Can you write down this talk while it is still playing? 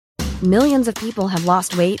Millions of people have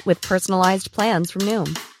lost weight with personalized plans from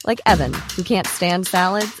Noom. Like Evan, who can't stand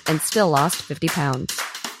salads and still lost 50 pounds.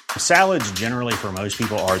 Salads generally for most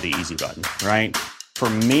people are the easy button, right? For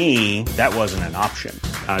me, that wasn't an option.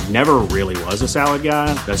 I never really was a salad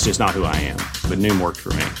guy. That's just not who I am. But Noom worked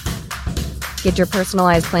for me. Get your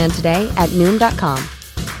personalized plan today at Noom.com.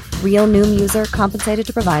 Real Noom user compensated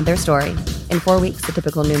to provide their story. In 4 weeks, the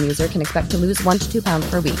typical Noom user can expect to lose 1 to 2 pounds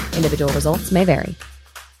per week. Individual results may vary.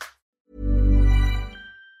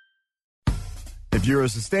 If you're a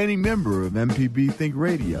sustaining member of MPB Think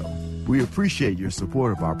Radio, we appreciate your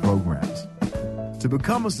support of our programs. To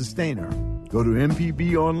become a sustainer, go to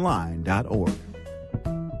mpbonline.org.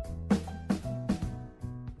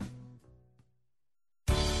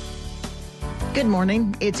 Good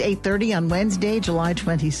morning. It's 8:30 on Wednesday, July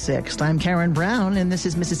 26th. I'm Karen Brown, and this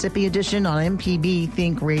is Mississippi Edition on MPB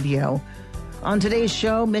Think Radio. On today's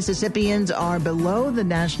show, Mississippians are below the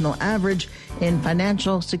national average in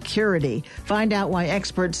financial security. Find out why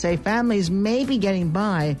experts say families may be getting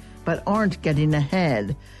by, but aren't getting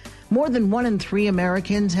ahead. More than 1 in 3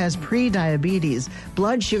 Americans has pre-diabetes,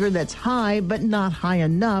 blood sugar that's high but not high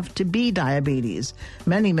enough to be diabetes.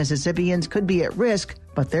 Many Mississippians could be at risk,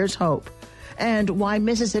 but there's hope. And why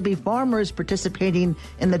Mississippi farmers participating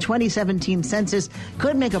in the 2017 census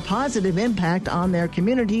could make a positive impact on their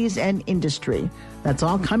communities and industry. That's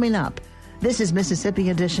all coming up. This is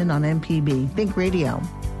Mississippi Edition on MPB Think Radio.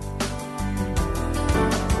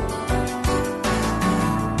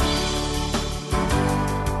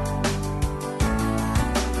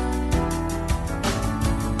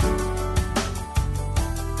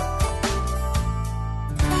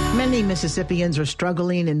 Many Mississippians are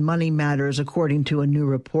struggling in money matters, according to a new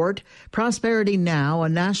report. Prosperity Now, a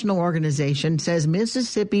national organization, says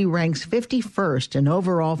Mississippi ranks 51st in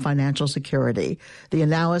overall financial security. The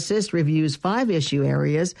analysis reviews 5 issue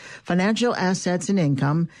areas: financial assets and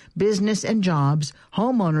income, business and jobs,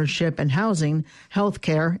 home ownership and housing, health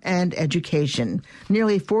care, and education.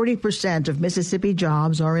 Nearly 40% of Mississippi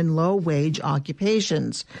jobs are in low-wage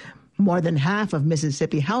occupations. More than half of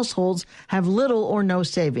Mississippi households have little or no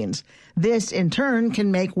savings. This, in turn, can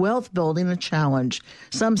make wealth building a challenge.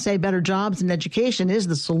 Some say better jobs and education is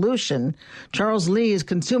the solution. Charles Lee is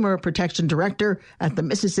Consumer Protection Director at the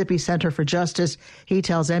Mississippi Center for Justice. He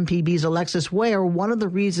tells MPB's Alexis Ware one of the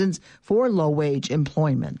reasons for low-wage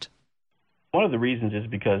employment. One of the reasons is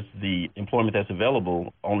because the employment that's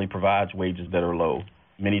available only provides wages that are low.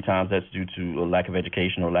 Many times that's due to a lack of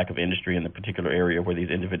education or lack of industry in the particular area where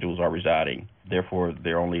these individuals are residing. Therefore,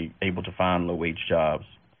 they're only able to find low-wage jobs.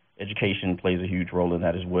 Education plays a huge role in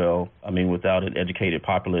that as well. I mean, without an educated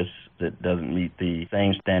populace that doesn't meet the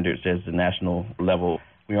same standards as the national level,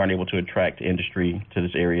 we aren't able to attract industry to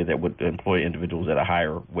this area that would employ individuals at a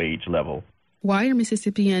higher wage level. Why are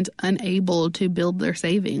Mississippians unable to build their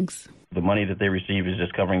savings? The money that they receive is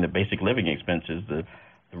just covering the basic living expenses, the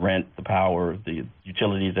rent, the power, the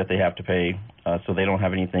utilities that they have to pay, so they don't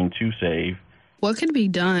have anything to save. What can be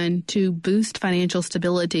done to boost financial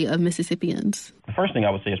stability of Mississippians? The first thing I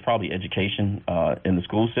would say is probably education in the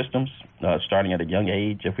school systems, starting at a young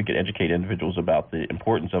age. If we could educate individuals about the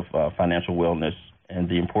importance of financial wellness and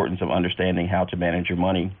the importance of understanding how to manage your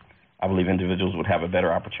money, I believe individuals would have a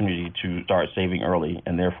better opportunity to start saving early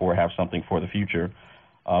and therefore have something for the future.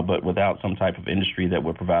 But without some type of industry that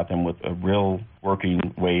would provide them with a real working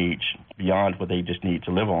wage beyond what they just need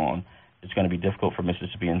to live on, it's going to be difficult for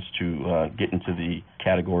Mississippians to get into the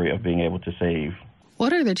category of being able to save.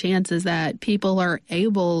 What are the chances that people are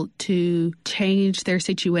able to change their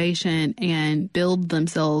situation and build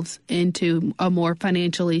themselves into a more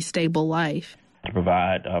financially stable life? To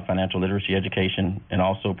provide financial literacy education and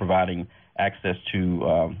also providing access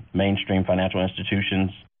to mainstream financial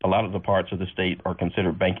institutions. A lot of the parts of the state are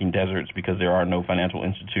considered banking deserts because there are no financial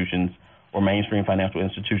institutions or mainstream financial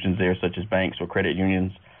institutions there, such as banks or credit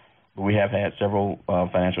unions. But we have had several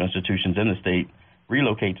financial institutions in the state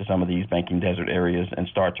relocate to some of these banking desert areas and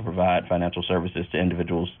start to provide financial services to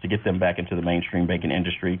individuals to get them back into the mainstream banking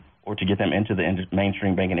industry or to get them into the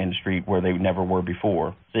mainstream banking industry where they never were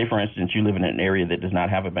before. Say, for instance, you live in an area that does not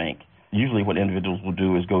have a bank. Usually what individuals will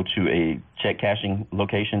do is go to a check cashing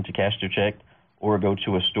location to cash their check or go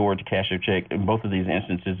to a store to cash their check. In both of these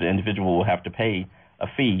instances, the individual will have to pay a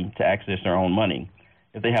fee to access their own money.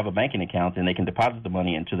 If they have a banking account, then they can deposit the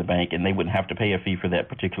money into the bank and they wouldn't have to pay a fee for that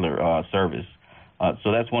particular service.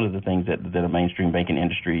 So that's one of the things that a mainstream banking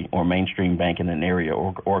industry or mainstream bank in an area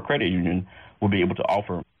or a credit union will be able to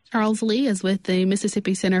offer. Charles Lee is with the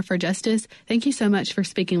Mississippi Center for Justice. Thank you so much for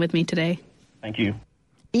speaking with me today. Thank you.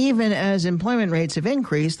 Even as employment rates have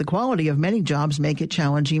increased, the quality of many jobs make it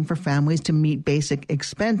challenging for families to meet basic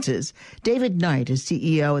expenses. David Knight is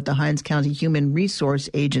CEO at the Hinds County Human Resource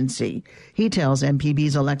Agency. He tells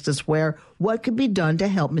MPB's Alexis Ware what could be done to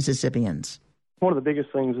help Mississippians. One of the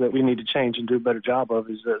biggest things that we need to change and do a better job of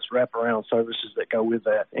is this wraparound services that go with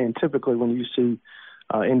that. And typically when you see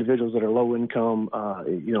individuals that are low income,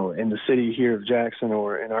 in the city here of Jackson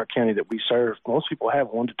or in our county that we serve, most people have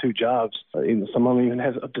 1 to 2 jobs. Some of them even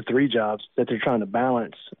have up to 3 jobs that they're trying to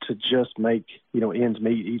balance to just make, ends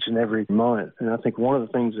meet each and every month. And I think one of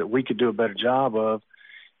the things that we could do a better job of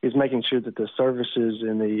is making sure that the services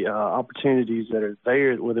and the opportunities that are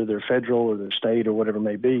there, whether they're federal or they're state or whatever it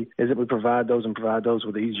may be, is that we provide those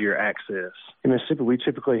with easier access. In Mississippi, we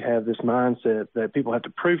typically have this mindset that people have to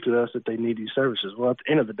prove to us that they need these services. Well, at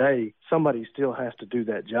the end of the day, somebody still has to do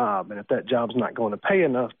that job. And if that job's not going to pay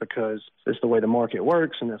enough because it's the way the market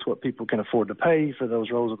works and that's what people can afford to pay for those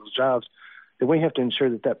roles of those jobs, then we have to ensure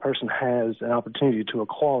that that person has an opportunity to a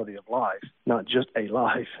quality of life, not just a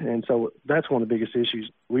life. And so that's one of the biggest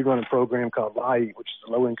issues. We run a program called LIHEAP, which is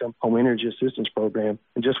a low-income home energy assistance program.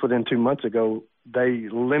 And just within 2 months ago, they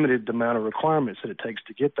limited the amount of requirements that it takes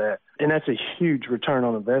to get that. And that's a huge return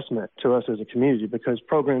on investment to us as a community because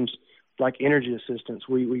programs like energy assistance,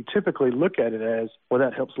 we typically look at it as, well,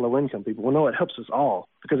 that helps low-income people. Well, no, it helps us all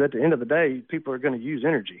because at the end of the day, people are going to use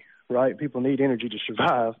energy, right? People need energy to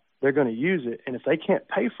survive. They're going to use it, and if they can't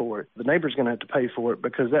pay for it, the neighbor's going to have to pay for it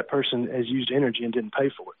because that person has used energy and didn't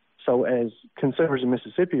pay for it. So as consumers in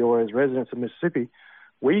Mississippi or as residents of Mississippi,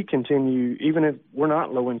 we continue, even if we're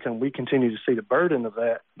not low income, we continue to see the burden of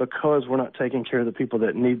that because we're not taking care of the people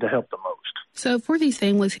that need the help the most. So for these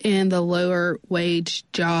families in the lower wage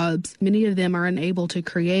jobs, many of them are unable to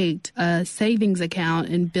create a savings account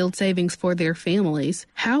and build savings for their families.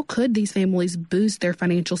 How could these families boost their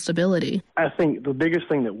financial stability? I think the biggest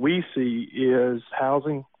thing that we see is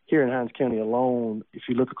housing. Here in Hinds County alone, if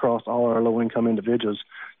you look across all our low-income individuals,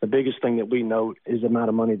 the biggest thing that we note is the amount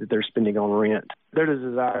of money that they're spending on rent. Their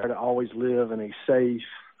desire to always live in a safe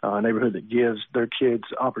neighborhood that gives their kids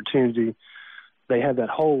opportunity. They have that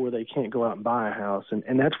hole where they can't go out and buy a house,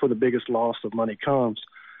 and that's where the biggest loss of money comes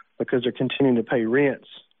because they're continuing to pay rents,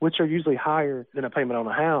 which are usually higher than a payment on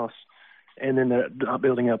a house, and then they're not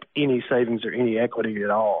building up any savings or any equity at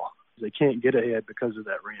all. They can't get ahead because of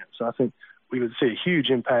that rent. So I think we would see a huge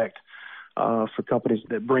impact for companies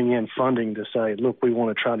that bring in funding to say, look, we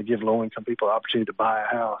want to try to give low-income people an opportunity to buy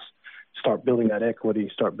a house, start building that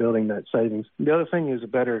equity, start building that savings. The other thing is a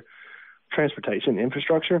better transportation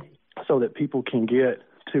infrastructure so that people can get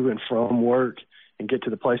to and from work and get to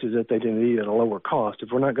the places that they need at a lower cost. If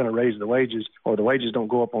we're not going to raise the wages or the wages don't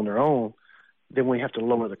go up on their own, then we have to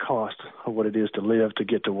lower the cost of what it is to live, to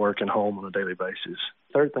get to work and home on a daily basis.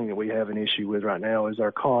 Third thing that we have an issue with right now is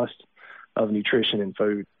our cost of nutrition and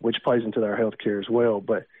food, which plays into our health care as well.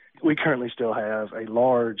 But we currently still have a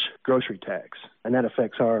large grocery tax, and that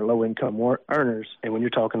affects our low-income earners. And when you're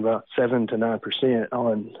talking about 7 to 9%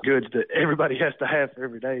 on goods that everybody has to have for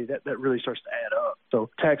every day, that really starts to add up. So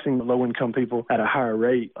taxing the low-income people at a higher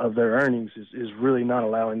rate of their earnings is really not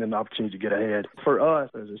allowing them the opportunity to get ahead. For us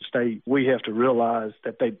as a state, we have to realize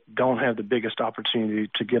that they don't have the biggest opportunity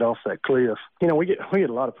to get off that cliff. We get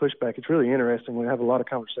a lot of pushback. It's really interesting. We have a lot of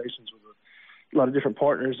conversations with a lot of different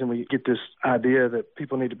partners, and we get this idea that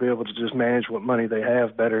people need to be able to just manage what money they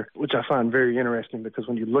have better, which I find very interesting because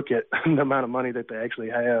when you look at the amount of money that they actually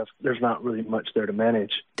have, there's not really much there to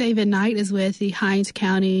manage. David Knight is with the Hinds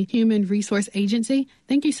County Human Resource Agency.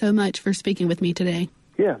 Thank you so much for speaking with me today.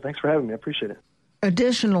 Yeah, thanks for having me. I appreciate it.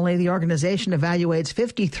 Additionally, the organization evaluates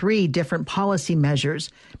 53 different policy measures.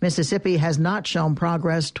 Mississippi has not shown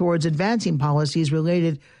progress towards advancing policies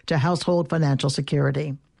related to household financial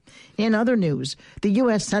security. In other news, the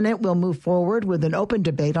U.S. Senate will move forward with an open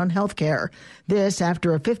debate on health care. This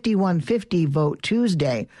after a 51-50 vote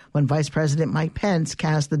Tuesday when Vice President Mike Pence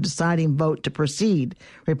cast the deciding vote to proceed.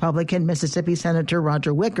 Republican Mississippi Senator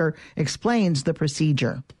Roger Wicker explains the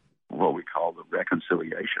procedure. What we call the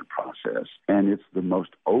reconciliation process. And it's the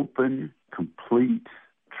most open, complete,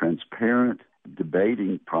 transparent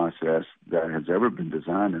debating process that has ever been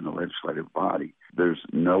designed in the legislative body. There's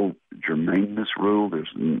no germaneness rule.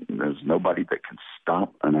 There's nobody that can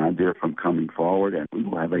stop an idea from coming forward. And we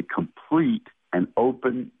will have a complete and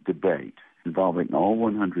open debate involving all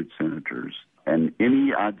 100 senators. And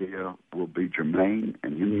any idea will be germane,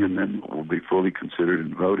 and any amendment will be fully considered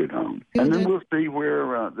and voted on. And then we'll see where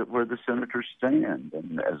the senators stand.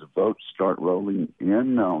 And as votes start rolling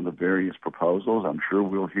in on the various proposals, I'm sure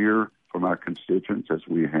we'll hear from our constituents, as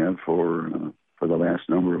we have for the last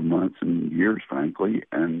number of months and years, frankly.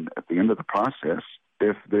 And at the end of the process,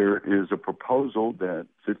 If there is a proposal that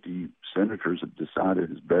 50 senators have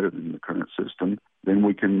decided is better than the current system, then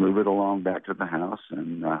we can move it along back to the House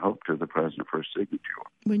and hope to the president for a signature.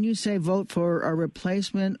 When you say vote for a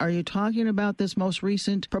replacement, are you talking about this most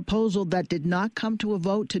recent proposal that did not come to a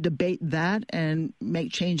vote, to debate that and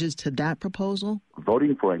make changes to that proposal?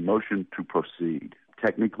 Voting for a motion to proceed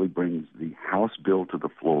technically brings the House bill to the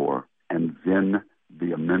floor, and then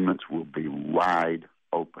the amendments will be wide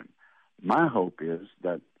open. My hope is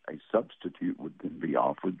that a substitute would then be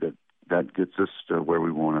offered that gets us to where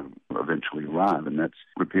we want to eventually arrive, and that's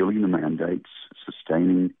repealing the mandates,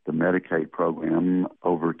 sustaining the Medicaid program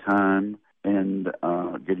over time, and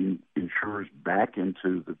getting insurers back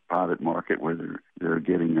into the private market where they're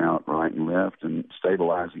getting out right and left, and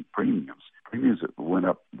stabilizing premiums. Premiums that went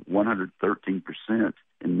up 113%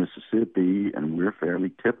 in Mississippi, and we're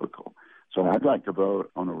fairly typical. So I'd like to vote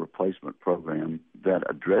on a replacement program that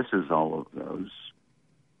addresses all of those.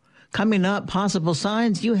 Coming up, possible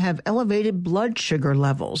signs you have elevated blood sugar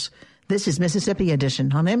levels. This is Mississippi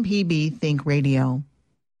Edition on MPB Think Radio.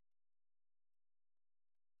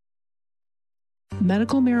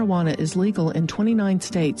 Medical marijuana is legal in 29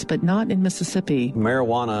 states, but not in Mississippi.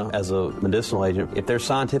 Marijuana as a medicinal agent, if there's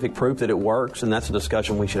scientific proof that it works, then that's a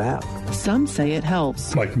discussion we should have. Some say it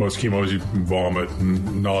helps. Like most chemos, you can vomit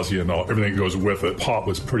and nausea and everything that goes with it. Pot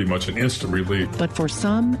was pretty much an instant relief. But for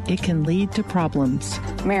some, it can lead to problems.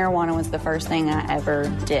 Marijuana was the first thing I ever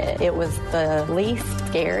did. It was the least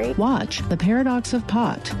scary. Watch The Paradox of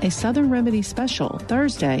Pot, a Southern Remedy special,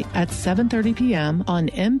 Thursday at 7:30 p.m. on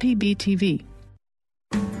MPB TV.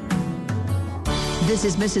 This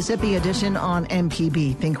is Mississippi Edition on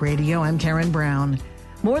MPB Think Radio. I'm Karen Brown.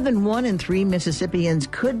 More than 1 in 3 Mississippians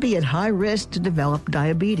could be at high risk to develop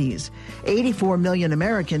diabetes. 84 million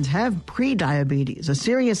Americans have prediabetes, a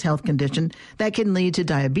serious health condition that can lead to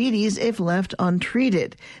diabetes if left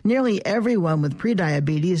untreated. Nearly everyone with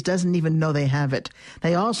prediabetes doesn't even know they have it.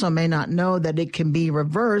 They also may not know that it can be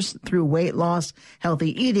reversed through weight loss,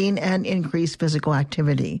 healthy eating, and increased physical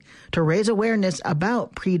activity. To raise awareness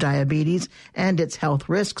about prediabetes and its health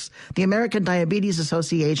risks, the American Diabetes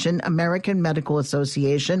Association, American Medical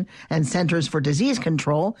Association, and Centers for Disease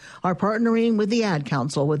Control are partnering with the Ad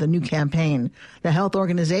Council with a new campaign. The health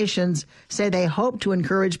organizations say they hope to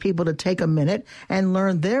encourage people to take a minute and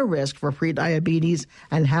learn their risk for prediabetes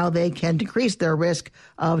and how they can decrease their risk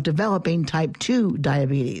of developing type 2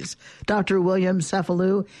 diabetes. Dr. William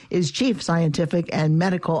Cefalu is Chief Scientific and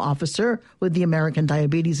Medical Officer with the American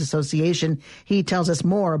Diabetes Association. He tells us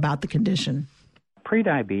more about the condition.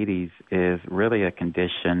 Prediabetes is really a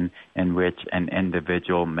condition in which an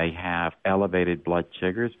individual may have elevated blood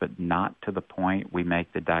sugars, but not to the point we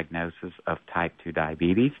make the diagnosis of type 2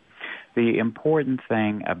 diabetes. The important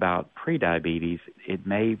thing about prediabetes, it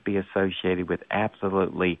may be associated with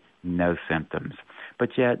absolutely no symptoms,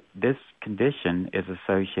 but yet this condition is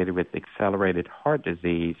associated with accelerated heart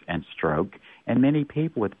disease and stroke, and many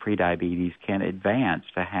people with prediabetes can advance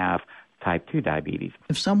to have type 2 diabetes.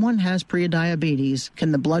 If someone has prediabetes,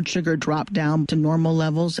 can the blood sugar drop down to normal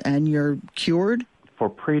levels and you're cured? For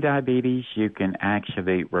prediabetes, you can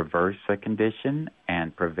actually reverse the condition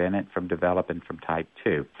and prevent it from developing from type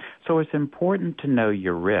 2. So it's important to know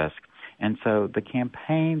your risk. And so the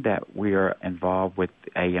campaign that we are involved with,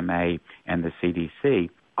 AMA and the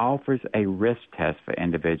CDC, offers a risk test for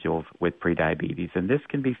individuals with prediabetes, and this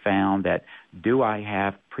can be found at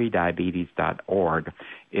doihaveprediabetes.org.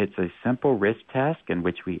 It's a simple risk test in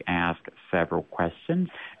which we ask several questions,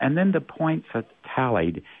 and then the points are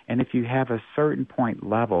tallied, and if you have a certain point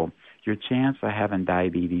level, your chance of having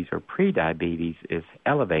diabetes or prediabetes is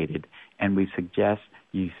elevated, and we suggest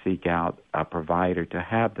you seek out a provider to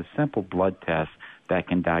have the simple blood test that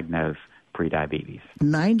can diagnose prediabetes.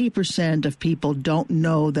 90% of people don't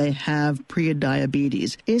know they have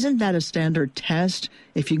prediabetes. Isn't that a standard test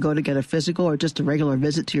if you go to get a physical or just a regular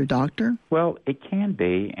visit to your doctor? Well, it can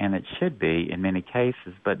be, and it should be in many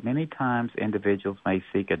cases, but many times individuals may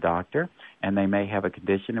seek a doctor and they may have a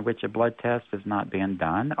condition in which a blood test has not been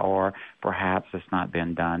done, or perhaps it's not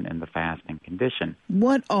been done in the fasting condition.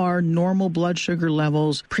 What are normal blood sugar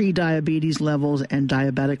levels, prediabetes levels, and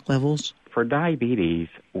diabetic levels? For diabetes,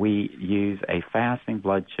 we use a fasting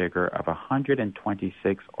blood sugar of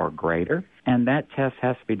 126 or greater, and that test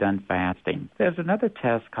has to be done fasting. There's another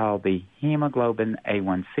test called the hemoglobin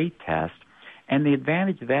A1C test, and the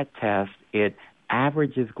advantage of that test, it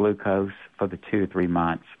averages glucose for the 2 to 3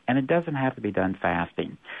 months, and it doesn't have to be done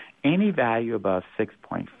fasting. Any value above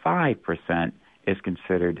 6.5% is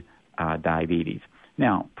considered diabetes.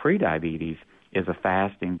 Now, prediabetes is a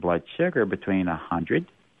fasting blood sugar between 100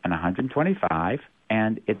 and 125,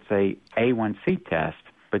 and it's a A1C test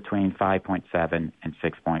between 5.7 and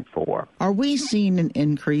 6.4. Are we seeing an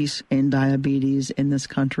increase in diabetes in this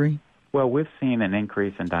country? Well, we've seen an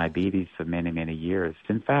increase in diabetes for many, many years.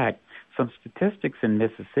 In fact, some statistics in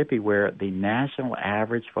Mississippi where the national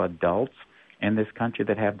average for adults in this country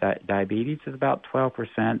that have diabetes is about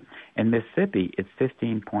 12%. In Mississippi, it's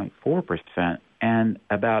 15.4%. And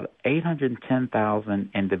about 810,000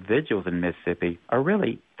 individuals in Mississippi, or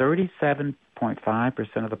really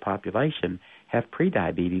 37.5% of the population, have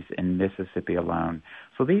prediabetes in Mississippi alone.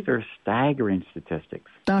 So these are staggering statistics.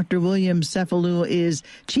 Dr. William Cefalu is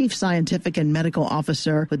Chief Scientific and Medical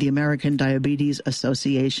Officer with the American Diabetes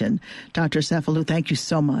Association. Dr. Cefalu, thank you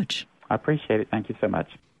so much. I appreciate it. Thank you so much.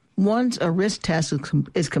 Once a risk test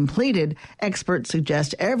is completed, experts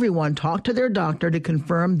suggest everyone talk to their doctor to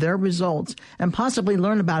confirm their results and possibly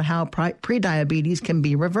learn about how prediabetes can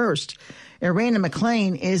be reversed. Irena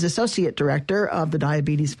McLean is Associate Director of the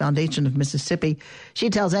Diabetes Foundation of Mississippi. She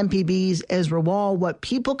tells MPB's Ezra Wall what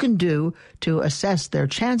people can do to assess their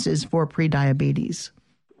chances for prediabetes.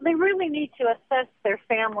 They really need to assess their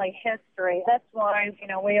family history. That's why,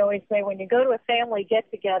 we always say when you go to a family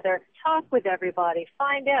get-together, talk with everybody.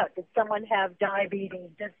 Find out, did someone have diabetes?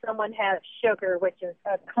 Did someone have sugar, which is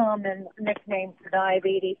a common nickname for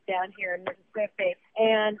diabetes down here in Mississippi?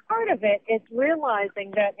 And part of it is realizing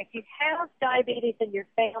that if you have diabetes in your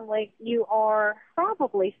family, you are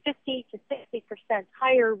probably 50 to 60%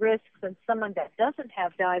 higher risk than someone that doesn't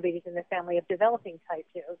have diabetes in their family of developing type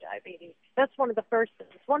 2 diabetes. That's one of the first things.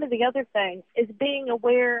 One of the other things is being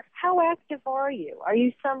aware, how active are you? Are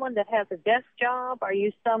you someone that has a desk job? Are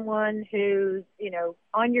you someone who's,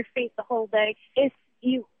 on your feet the whole day? If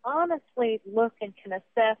you honestly look and can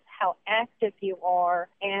assess how active you are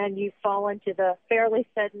and you fall into the fairly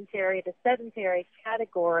sedentary to sedentary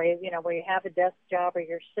category, where you have a desk job or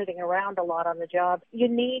you're sitting around a lot on the job, you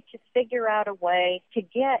need to figure out a way to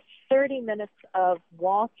get 30 minutes of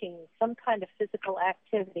walking, some kind of physical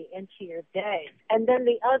activity into your day. And then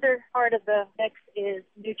the other part of the mix is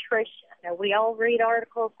nutrition. Now, we all read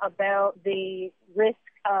articles about the risk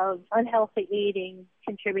of unhealthy eating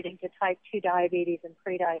contributing to type 2 diabetes and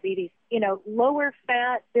prediabetes. Lower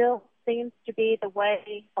fat still seems to be the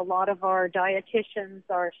way a lot of our dietitians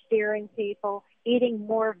are steering people. Eating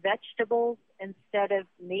more vegetables instead of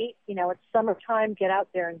meat. It's summertime, get out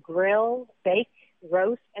there and grill, bake,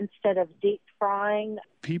 roast instead of deep frying.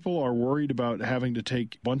 People are worried about having to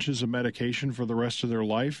take bunches of medication for the rest of their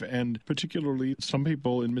life, and particularly some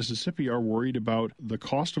people in Mississippi are worried about the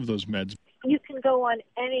cost of those meds. You can go on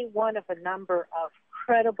any one of a number of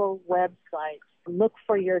credible websites. Look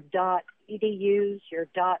for your .edus, your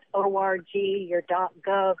 .org, your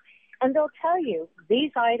 .gov, and they'll tell you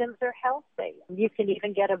these items are healthy. You can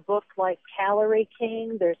even get a book like Calorie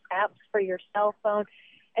King. There's apps for your cell phone.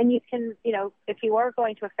 And you can, if you are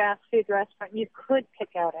going to a fast food restaurant, you could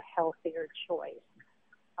pick out a healthier choice,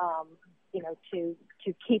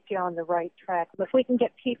 to keep you on the right track. But if we can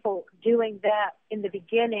get people doing that in the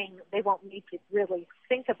beginning, they won't need to really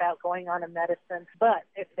think about going on a medicine. But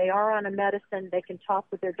if they are on a medicine, they can talk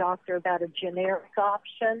with their doctor about a generic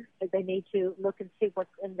option. They need to look and see what's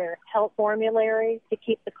in their health formulary to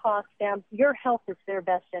keep the costs down. Your health is their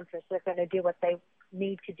best interest. They're going to do what they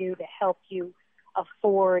need to do to help you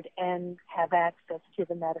afford and have access to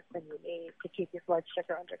the medicine you need to keep your blood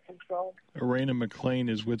sugar under control. Irena McLean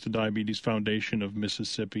is with the Diabetes Foundation of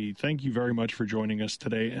Mississippi. Thank you very much for joining us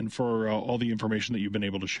today and for all the information that you've been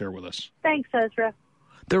able to share with us. Thanks, Ezra.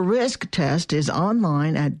 The risk test is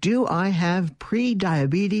online at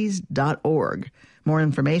doihaveprediabetes.org. More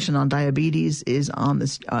information on diabetes is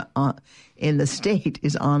in the state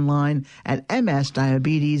is online at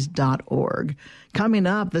msdiabetes.org. Coming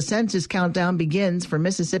up, the Census Countdown begins for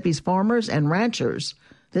Mississippi's farmers and ranchers.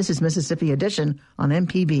 This is Mississippi Edition on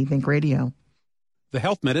MPB Think Radio. The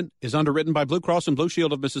Health Minute is underwritten by Blue Cross and Blue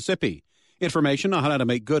Shield of Mississippi. Information on how to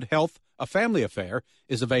make good health a family affair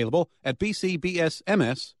is available at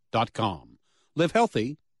bcbsms.com. Live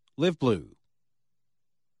healthy, live blue.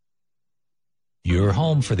 Your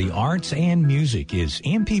home for the arts and music is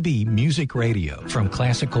MPB Music Radio. From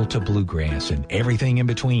classical to bluegrass and everything in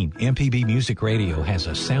between, MPB Music Radio has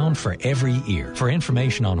a sound for every ear. For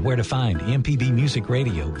information on where to find MPB Music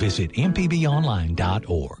Radio, visit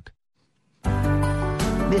mpbonline.org.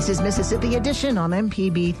 This is Mississippi Edition on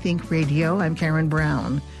MPB Think Radio. I'm Karen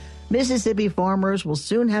Brown. Mississippi farmers will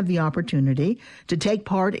soon have the opportunity to take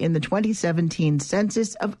part in the 2017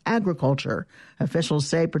 Census of Agriculture. Officials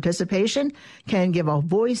say participation can give a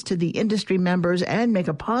voice to the industry members and make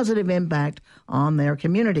a positive impact on their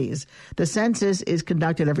communities. The census is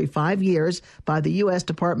conducted every 5 years by the U.S.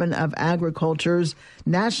 Department of Agriculture's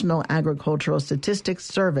National Agricultural Statistics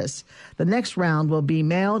Service. The next round will be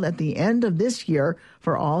mailed at the end of this year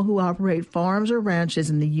for all who operate farms or ranches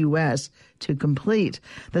in the U.S. to complete.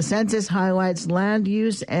 The census highlights land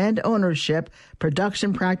use and ownership,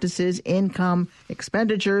 production practices, income,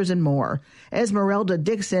 expenditures, and more. Esmeralda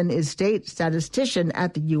Dixon is state statistician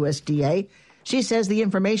at the USDA. She says the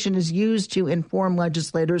information is used to inform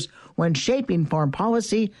legislators when shaping farm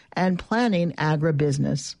policy and planning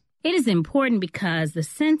agribusiness. It is important because the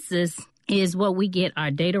census is what we get our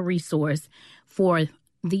data resource for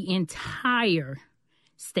the entire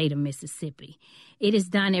state of Mississippi. It is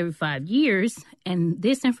done every 5 years, and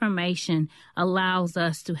this information allows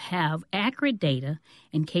us to have accurate data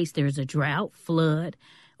in case there's a drought, flood,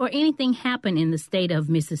 or anything happen in the state of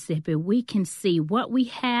Mississippi. We can see what we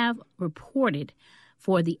have reported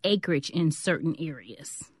for the acreage in certain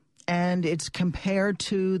areas. And it's compared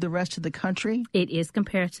to the rest of the country? It is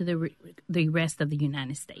compared to the rest of the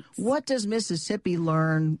United States. What does Mississippi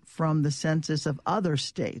learn from the census of other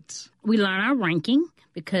states? We learn our ranking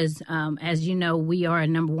because, as you know, we are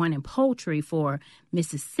number one in poultry for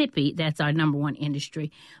Mississippi. That's our number one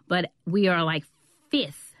industry. But we are like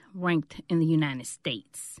fifth ranked in the United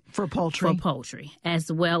States. For poultry? For poultry,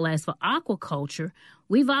 as well as for aquaculture.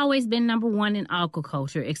 We've always been number one in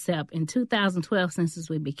aquaculture, except in 2012 census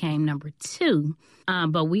we became number two.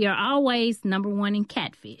 But we are always number one in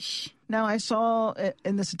catfish. Now, I saw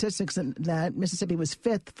in the statistics that Mississippi was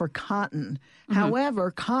fifth for cotton. Mm-hmm.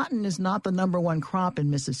 However, cotton is not the number one crop in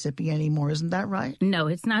Mississippi anymore. Isn't that right? No,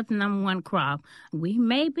 it's not the number one crop. We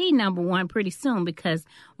may be number one pretty soon because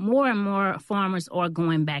more and more farmers are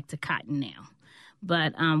going back to cotton now.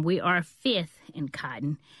 But we are fifth in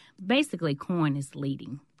cotton. Basically, corn is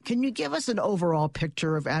leading. Can you give us an overall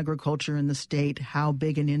picture of agriculture in the state, how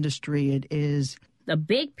big an industry it is? The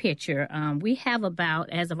big picture, we have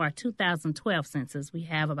about, as of our 2012 census, we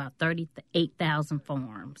have about 38,000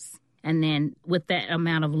 farms. And then with that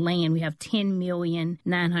amount of land, we have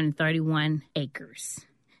 10,931 acres.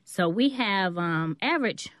 So we have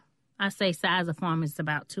average, I say size of farm is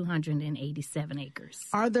about 287 acres.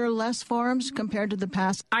 Are there less farms compared to the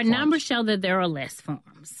past? Our numbers show that there are less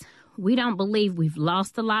farms. We don't believe we've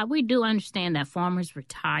lost a lot. We do understand that farmers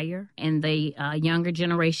retire, and the younger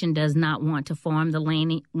generation does not want to farm the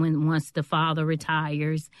land once the father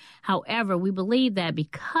retires. However, we believe that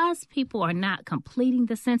because people are not completing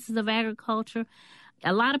the census of agriculture,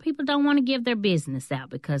 a lot of people don't want to give their business out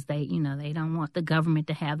because they don't want the government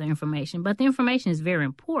to have their information. But the information is very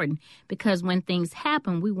important because when things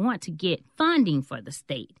happen, we want to get funding for the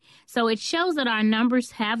state. So it shows that our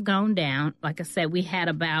numbers have gone down. Like I said, we had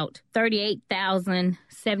about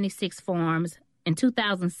 38,076 farms. In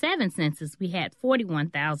 2007 census, we had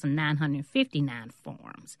 41,959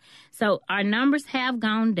 farms. So our numbers have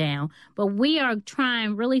gone down, but we are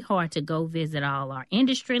trying really hard to go visit all our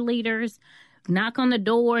industry leaders, knock on the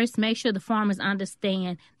doors, make sure the farmers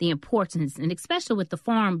understand the importance. And especially with the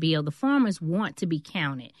Farm Bill, the farmers want to be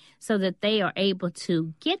counted so that they are able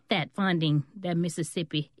to get that funding that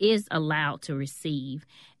Mississippi is allowed to receive.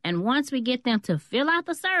 And once we get them to fill out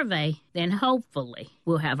the survey, then hopefully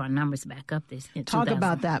we'll have our numbers back up this in Talk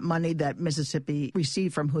about that money that Mississippi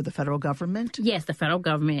received from who, the federal government? Yes, the federal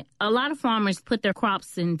government. A lot of farmers put their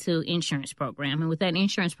crops into insurance program. And with that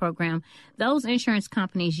insurance program, those insurance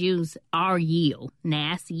companies use our yield,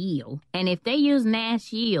 NASS yield. And if they use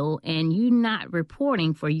NASS yield and you're not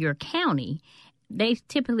reporting for your county, they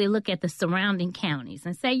typically look at the surrounding counties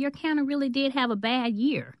and say your county really did have a bad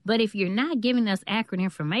year. But if you're not giving us accurate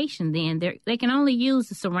information, then they can only use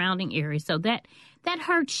the surrounding areas. So that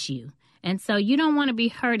hurts you. And so you don't want to be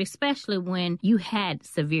hurt, especially when you had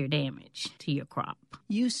severe damage to your crop.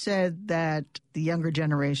 You said that the younger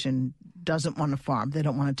generation doesn't want to farm. They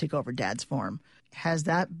don't want to take over dad's farm. Has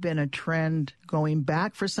that been a trend going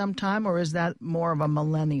back for some time, or is that more of a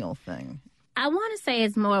millennial thing? I want to say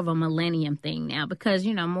it's more of a millennium thing now because,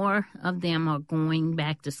 more of them are going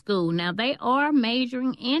back to school. Now, they are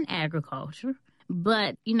majoring in agriculture,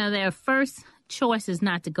 but, their first choice is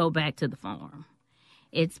not to go back to the farm.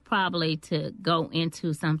 It's probably to go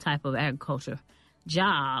into some type of agriculture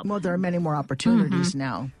job. Well, there are many more opportunities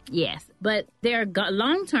now. Yes, but their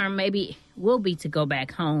long-term maybe will be to go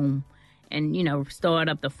back home and, start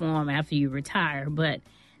up the farm after you retire, but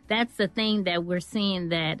that's the thing that we're seeing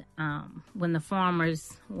that when the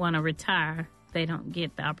farmers want to retire, They don't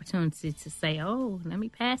get the opportunity to say, oh, let me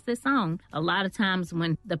pass this on. A lot of times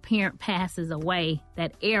when the parent passes away,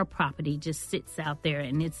 that heir property just sits out there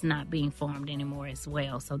and it's not being farmed anymore as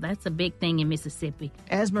well. So that's a big thing in Mississippi.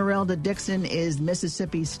 Esmeralda Dixon is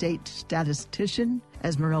Mississippi State Statistician.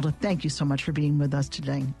 Esmeralda, thank you so much for being with us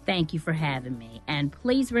today. Thank you for having me. And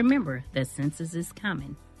please remember, the census is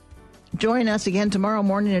coming. Join us again tomorrow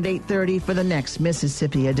morning at 8:30 for the next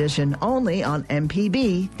Mississippi edition, only on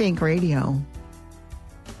MPB Think Radio.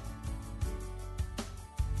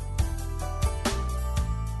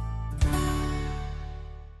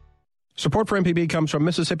 Support for MPB comes from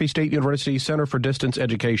Mississippi State University Center for Distance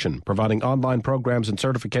Education, providing online programs and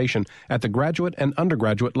certification at the graduate and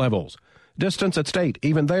undergraduate levels. Distance at State,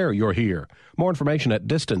 even there you're here. More information at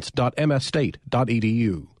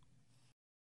distance.msstate.edu.